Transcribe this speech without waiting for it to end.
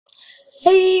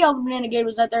Hey, all the Banana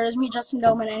Gamers out there, it's me, Justin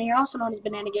Doman, and you're also known as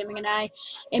Banana Gaming, and I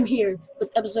am here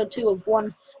with episode 2 of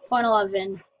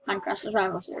 1.11 Minecraft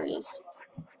Survival Series.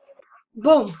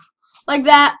 Boom! Like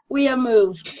that, we have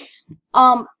moved.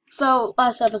 So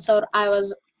last episode I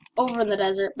was over in the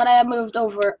desert, but I have moved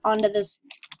over onto the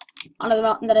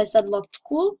mountain that I said looked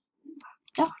cool.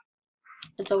 Yeah,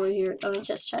 it's over here. Let me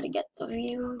just try to get the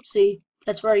view. See,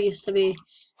 that's where I used to be.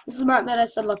 This is the mountain that I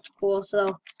said looked cool, so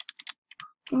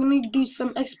I'm gonna do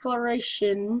some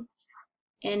exploration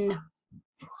in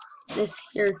this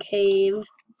here cave.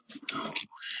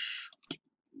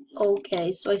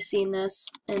 Okay, so I seen this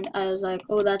and I was like,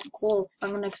 oh, that's cool.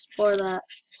 I'm gonna explore that.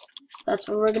 So that's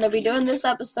what we're gonna be doing this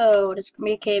episode. It's gonna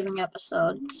be a caving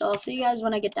episode. So I'll see you guys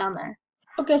when I get down there.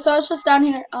 Okay, so I was just down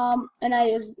here, and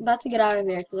I was about to get out of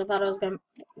here because I thought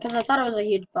it was a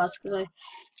huge bus because I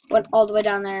went all the way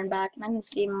down there and back and I didn't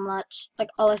see much. Like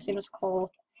all I seen was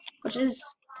coal, which is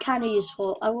kind of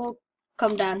useful. I will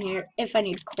come down here if I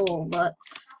need coal, but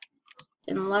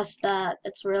unless that,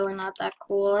 it's really not that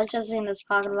cool. I just seen this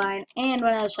pocket of iron, and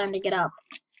when I was trying to get up.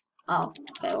 Oh,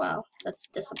 okay, wow, that's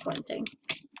disappointing.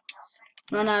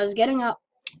 When I was getting up,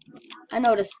 I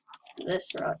noticed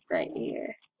this rock right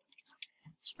here.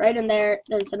 It's right in there,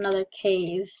 there's another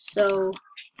cave, so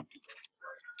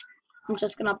I'm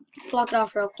just gonna block it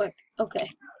off real quick. Okay.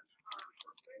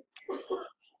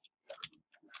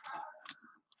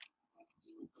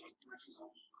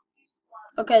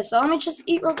 Okay, so let me just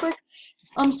eat real quick.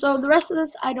 So the rest of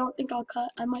this, I don't think I'll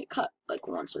cut. I might cut like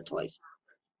once or twice.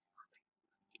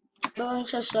 But let me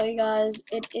just show you guys.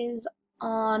 It is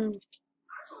on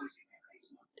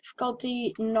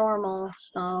difficulty normal,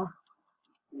 so.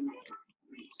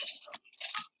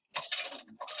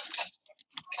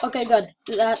 Okay, good.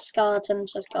 That skeleton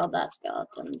just killed that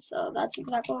skeleton, so that's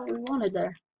exactly what we wanted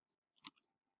there.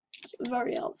 It's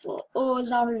very helpful. Oh, a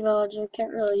zombie villager.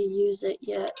 Can't really use it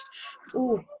yet.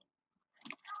 Ooh.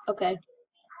 Okay.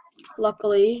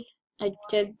 Luckily, I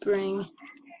did bring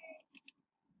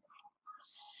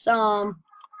some.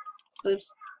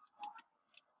 Oops.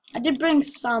 I did bring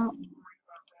some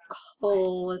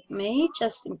coal with me,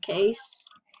 just in case.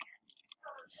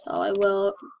 So I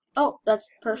will. Oh, that's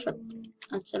perfect.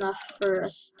 That's enough for a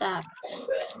stack.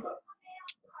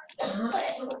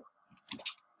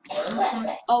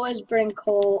 Always bring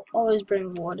coal, always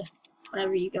bring wood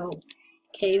whenever you go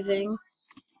caving.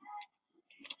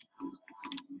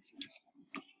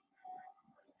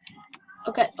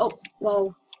 Okay, oh,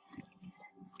 whoa.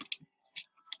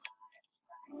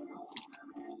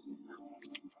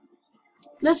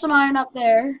 There's some iron up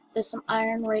there. There's some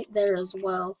iron right there as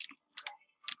well.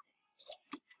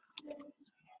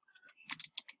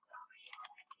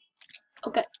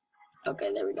 Okay,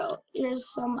 okay, there we go.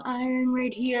 Here's some iron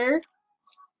right here.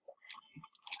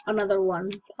 Another one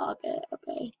pocket,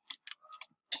 okay.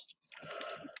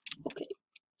 Okay.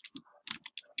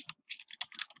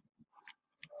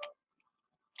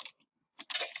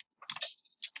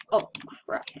 Oh,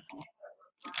 crap.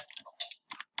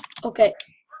 Okay.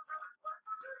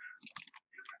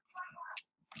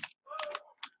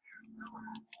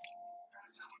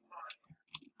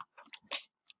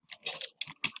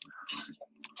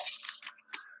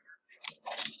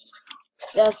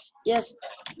 Yes, yes,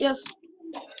 yes.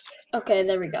 Okay,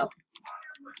 there we go.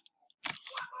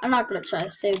 I'm not gonna try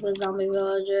to save the zombie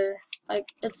villager. Like,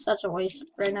 it's such a waste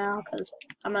right now, because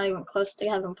I'm not even close to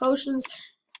having potions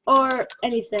or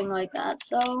anything like that,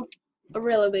 so a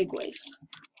really big waste.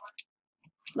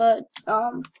 But,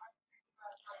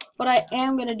 what I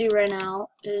am gonna do right now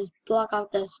is block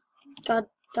off this god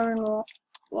darn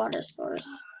water source.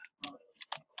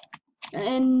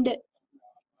 And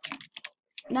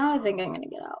now I think I'm gonna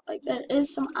get out. Like, there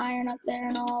is some iron up there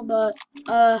and all, but,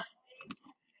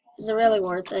 is it really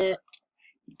worth it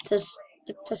to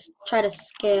just try to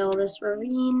scale this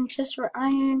ravine just for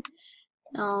iron?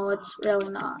 No, it's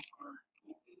really not.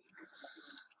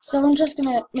 So I'm just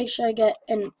gonna make sure I get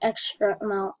an extra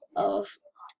amount of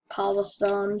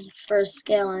cobblestone for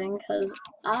scaling, because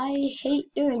I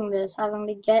hate doing this, having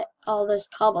to get all this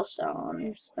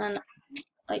cobblestones. And,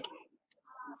 like,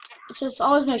 it's just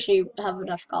always make sure you have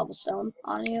enough cobblestone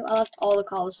on you. I left all the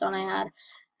cobblestone I had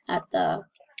at the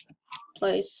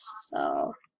place,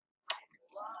 so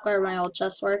where my old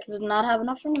chests were, because I did not have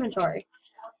enough inventory.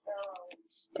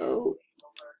 So,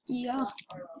 yeah.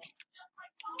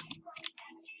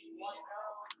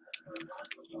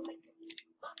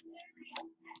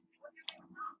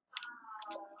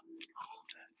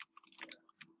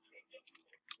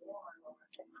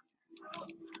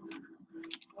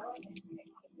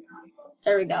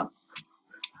 There we go.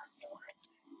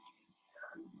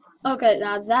 Okay,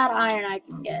 now that iron I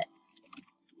can get.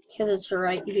 because it's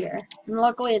right here. And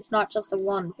luckily, it's not just a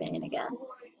one vein again,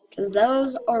 because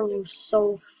those are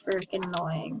so freaking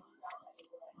annoying.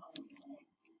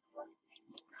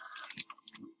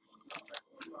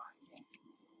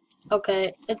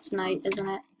 Okay, it's night, isn't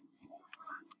it?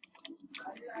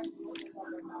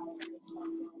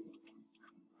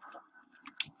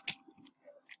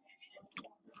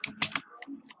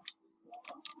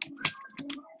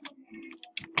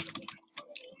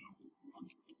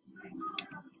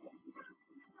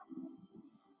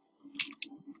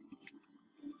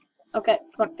 Okay,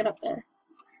 come on, get up there.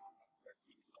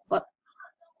 What?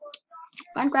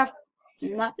 Minecraft,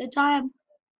 not the time.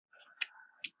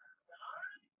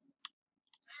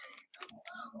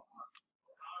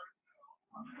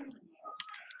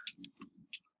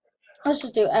 Let's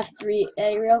just do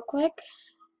F3A real quick.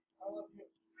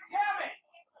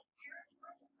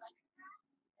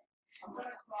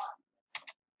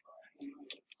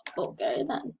 Okay,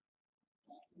 then.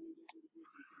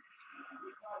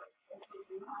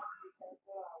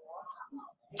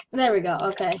 There we go,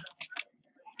 okay.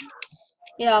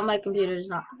 Yeah, my computer is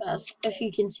not the best. If you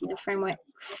can see the frame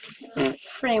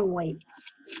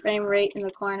rate in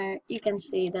the corner, you can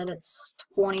see that it's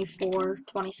 24,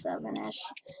 27-ish.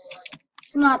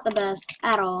 It's not the best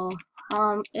at all.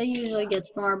 It usually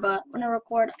gets more, but when I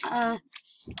record,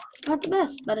 it's not the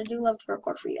best, but I do love to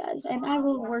record for you guys, and I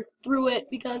will work through it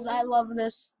because I love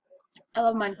this. I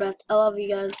love Minecraft. I love you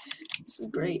guys. This is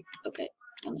great. Okay,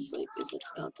 I'm asleep because its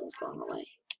skeleton's going away.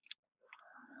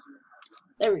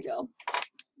 There we go.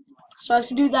 So I have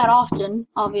to do that often,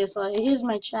 obviously. Here's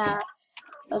my chat.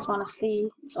 I just want to see.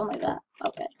 It's only that.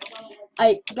 Okay.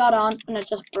 I got on, and it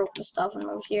just broke the stuff and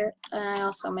moved here. And I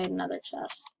also made another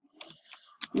chest.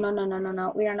 No, no, no, no,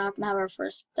 no. We are not going to have our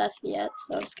first death yet.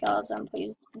 So, skeleton,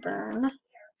 please burn.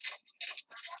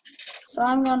 So,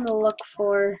 I'm going to look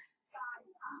for...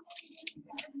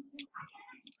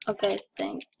 Okay,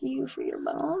 thank you for your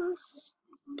bones.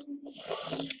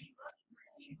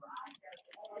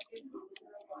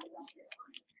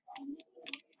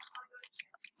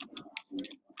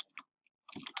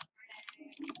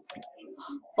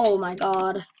 Oh my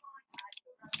god.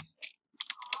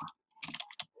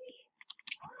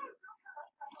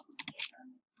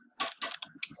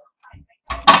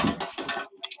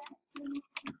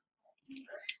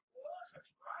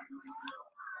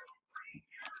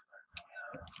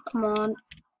 Come on.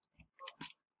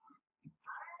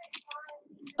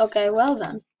 Okay, well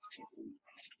then.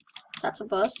 That's a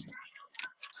bust.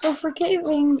 So for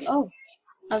caving, oh,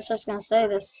 I was just gonna say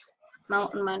this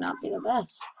mountain might not be the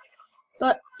best,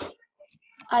 but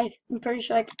I'm pretty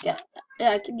sure I could get,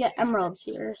 yeah, I could get emeralds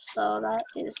here, so that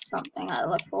is something I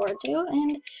look forward to,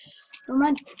 and never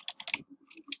mind.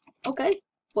 Okay,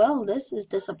 well, this is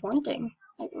disappointing.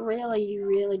 Like, really,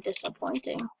 really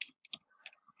disappointing.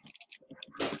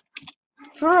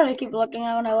 For what I keep looking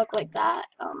at when I look like that,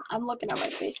 I'm looking at my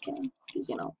face cam, because,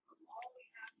 you know.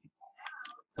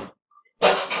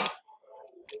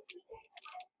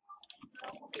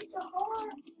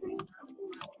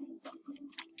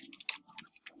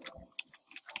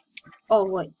 Oh,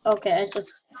 wait, okay, I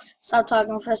just stopped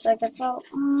talking for a second, so,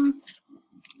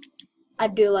 I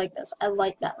do like this. I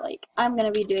like that lake. I'm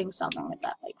gonna be doing something with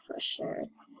that lake for sure.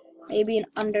 Maybe an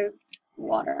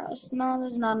underwater house. No,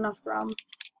 there's not enough room.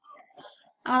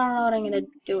 I don't know what I'm gonna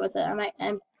do with it. I might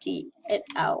empty it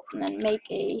out and then make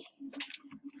a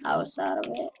house out of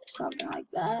it, something like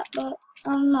that. But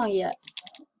I don't know yet.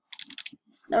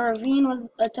 The ravine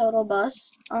was a total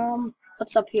bust.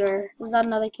 What's up here? Is that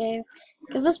another cave?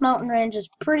 Because this mountain range is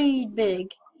pretty big.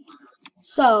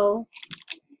 So,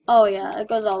 oh yeah, it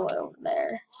goes all the way over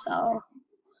there. So,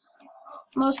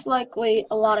 most likely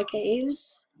a lot of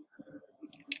caves.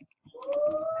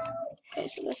 Okay,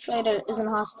 so this spider isn't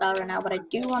hostile right now, but I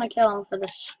do want to kill him for the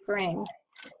string.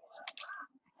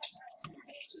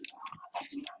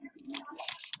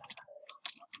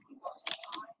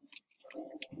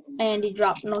 And he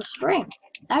dropped no string.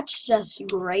 That's just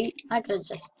great. I could have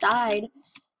just died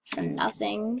for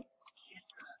nothing.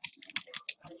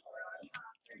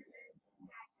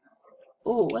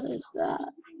 Ooh, what is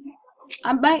that?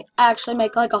 I might actually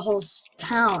make like a whole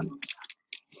town.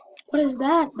 What is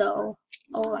that though?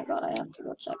 Oh my god, I have to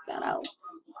go check that out.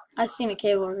 I've seen a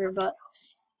cave over here, but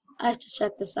I have to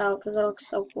check this out because it looks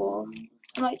so cool.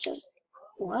 I might just...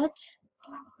 What?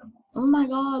 Oh my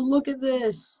god, look at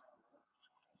this.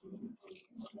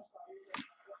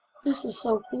 This is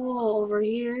so cool over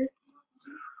here.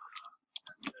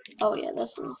 Oh yeah,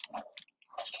 this is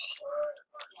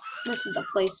the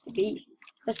place to be.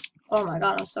 Oh my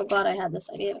god, I'm so glad I had this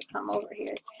idea to come over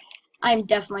here. I'm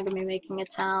definitely going to be making a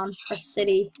town, or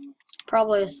city,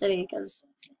 probably a city because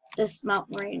this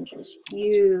mountain range is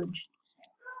huge.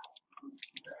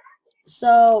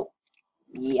 So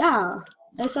yeah,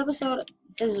 this episode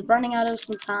is running out of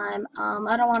some time.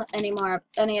 I don't want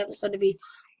any episode to be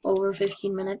over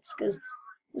 15 minutes because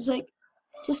it's like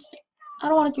just I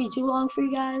don't want it to be too long for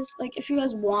you guys. Like if you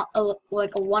guys want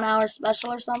like a 1 hour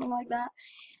special or something like that,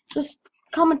 just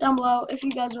comment down below if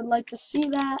you guys would like to see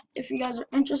that, if you guys are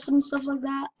interested in stuff like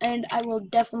that, and I will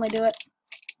definitely do it.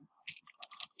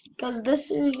 Because this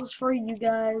series is for you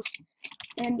guys,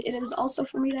 and it is also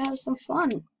for me to have some fun.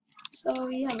 So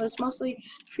yeah, but it's mostly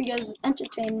for you guys'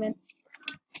 entertainment.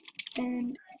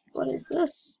 And what is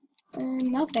this?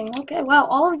 And nothing. Okay, wow,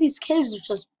 all of these caves are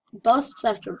just busts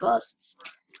after busts.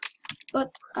 But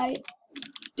I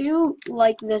do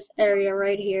like this area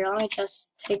right here. Let me just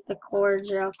take the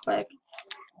cords real quick.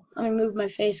 Let me move my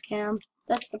face cam.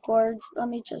 That's the cords. Let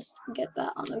me just get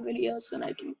that on the video so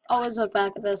I can always look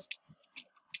back at this.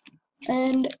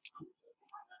 And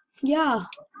yeah,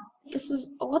 this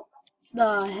is what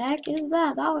the heck is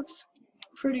that? That looks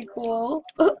pretty cool.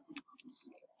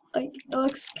 Like it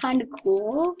looks kind of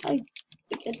cool.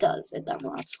 It does. It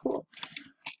definitely looks cool.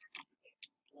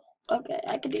 Okay,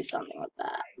 I could do something with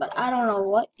that, but I don't know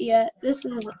what yet. This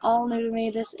is all new to me,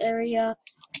 this area.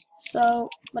 So,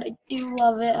 but I do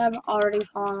love it. I'm already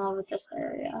falling in love with this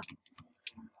area.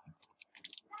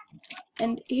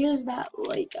 And here's that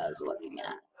lake I was looking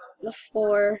at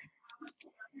before.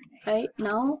 Right?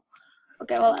 No?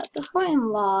 Okay, well at this point I'm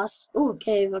lost. Ooh,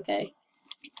 cave, okay.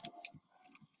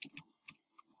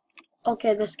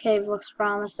 Okay, this cave looks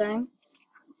promising.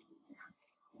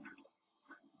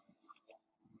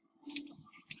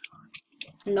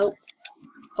 Nope.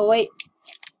 Oh wait.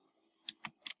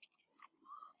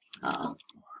 Oh.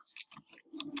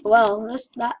 Well,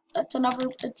 that's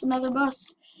another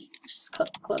bust. Just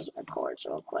close my cords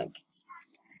real quick.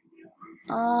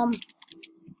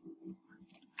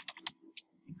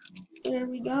 Here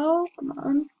we go. Come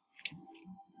on.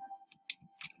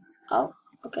 Oh,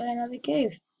 okay, another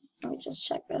cave. Let me just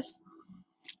check this.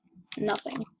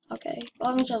 Nothing. Okay.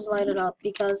 Well, let me just light it up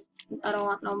because I don't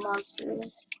want no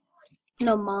monsters.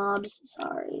 No mobs.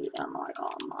 Sorry. I don't know why I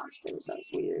call them monsters.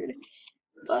 That's weird.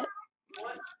 But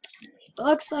it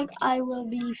looks like I will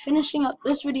be finishing up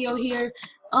this video here.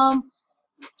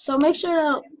 So make sure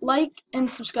to like and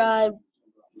subscribe,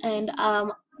 and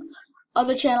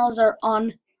other channels are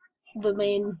on the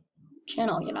main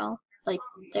channel, you know, like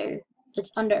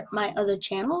it's under my other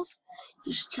channels.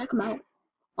 You should check them out.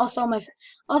 Also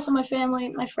my family,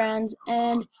 my friends,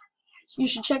 and you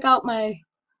should check out my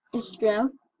Instagram.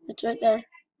 It's right there.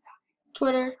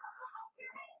 Twitter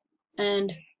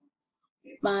and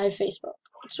my Facebook.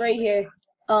 It's right here.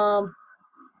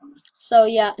 So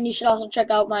yeah, and you should also check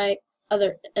out my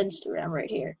other Instagram right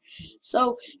here.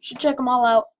 So you should check them all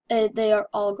out. They are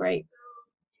all great.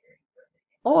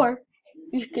 Or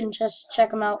you can just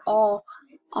check them out all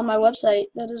on my website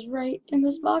that is right in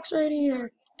this box right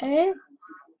here. Eh?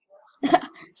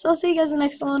 So I'll see you guys in the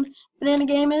next one. Banana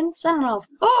Gaming, signing off.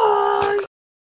 Bye!